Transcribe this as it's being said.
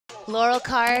Laurel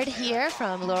Card here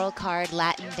from Laurel Card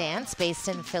Latin Dance based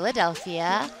in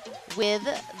Philadelphia with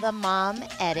the mom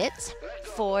edit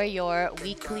for your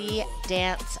weekly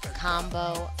dance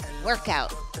combo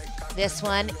workout. This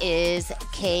one is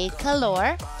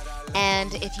Calor,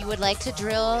 and if you would like to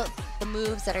drill the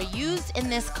moves that are used in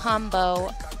this combo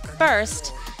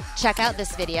first, check out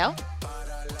this video.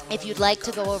 If you'd like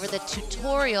to go over the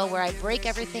tutorial where I break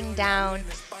everything down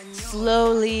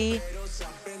slowly,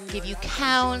 give you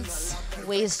counts,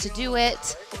 ways to do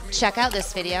it, check out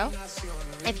this video.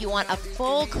 If you want a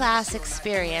full class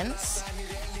experience,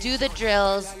 do the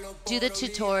drills, do the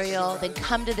tutorial, then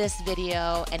come to this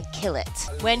video and kill it.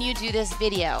 When you do this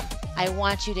video, I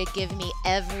want you to give me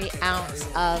every ounce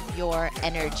of your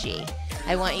energy.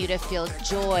 I want you to feel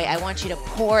joy. I want you to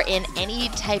pour in any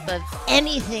type of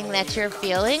anything that you're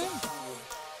feeling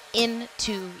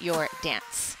into your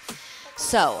dance.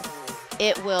 So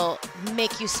it will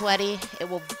make you sweaty. It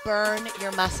will burn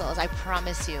your muscles. I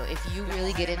promise you, if you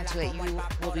really get into it, you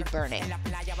will be burning.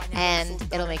 And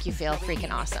it'll make you feel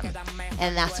freaking awesome.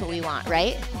 And that's what we want,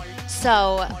 right?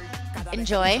 So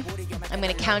enjoy. I'm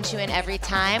gonna count you in every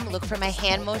time. Look for my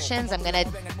hand motions. I'm gonna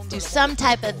do some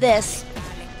type of this.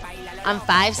 On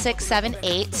 5, 6, 7,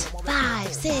 8.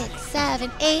 5, 6,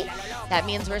 7, 8. That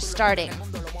means we're starting.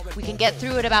 We can get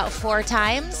through it about 4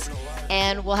 times,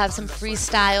 and we'll have some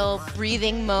freestyle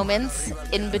breathing moments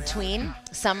in between.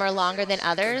 Some are longer than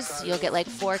others. You'll get like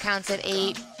 4 counts of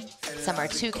 8. Some are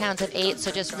 2 counts of 8. So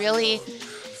just really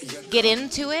get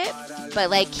into it,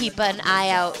 but like keep an eye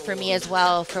out for me as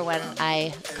well for when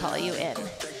I call you in.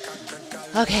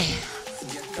 Okay,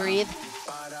 breathe.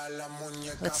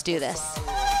 Let's do this.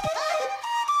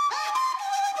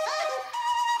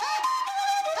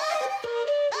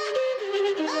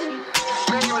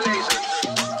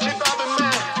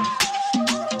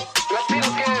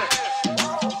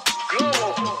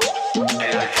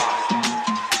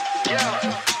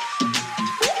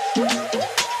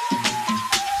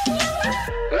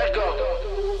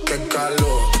 Qué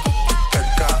calor,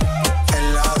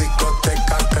 en la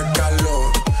discoteca, qué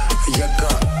calor. Y acá,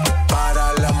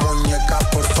 para la muñeca,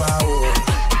 por favor.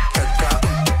 Acá,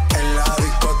 en la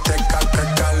discoteca, qué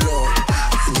calor.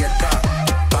 Y acá,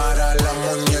 para la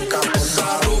muñeca, por favor.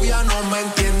 Esa rubia no me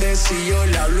entiende si yo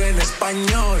le hablo en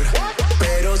español,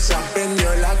 pero se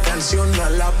aprendió la canción a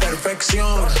la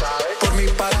perfección. Por mi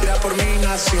patria, por mi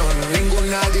nación,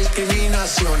 ninguna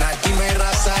discriminación. Aquí no hay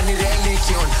raza ni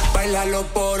religión, bailalo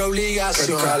por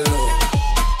obligación. Qué calor,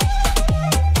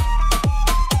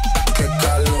 qué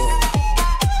calor,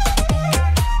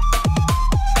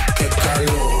 qué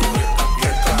calor. Y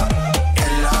acá,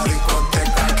 en la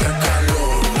discoteca, qué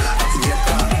calor. Y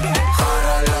acá,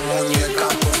 para la muñeca,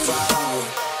 por favor.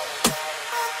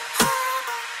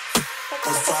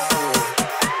 Por favor.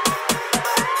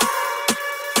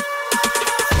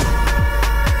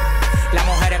 Las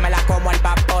mujeres me las como al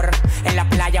vapor, en la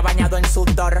playa bañado en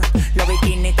sudor. Los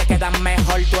bikinis te quedan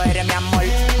mejor, tú eres mi amor,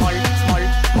 mol, mol,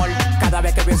 mol. Cada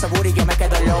vez que veo ese booty yo me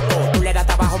quedo loco. Tú le das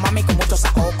trabajo, mami, con mucho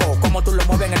saoco. Como tú lo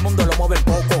mueves en el mundo, lo mueves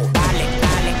poco. Dale,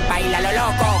 dale, baila lo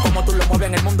loco. Como tú lo mueves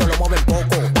en el mundo, lo mueves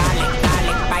poco. Dale,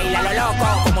 dale, baila lo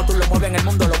loco. Como tú lo mueves en el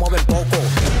mundo, lo mueves poco.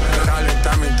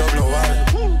 Calentamiento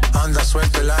global, anda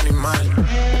suelto el animal.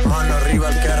 Mano arriba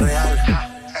el que es real.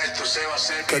 Esto se va a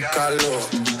hacer. Qué calor,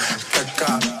 que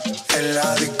acá, en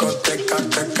la discoteca,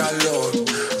 qué calor.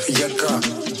 Y acá,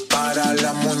 para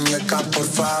la muñeca, por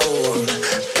favor.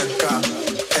 Que acá,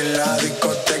 en la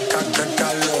discoteca, qué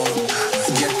calor.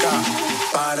 Y acá,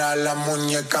 para la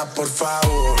muñeca, por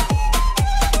favor.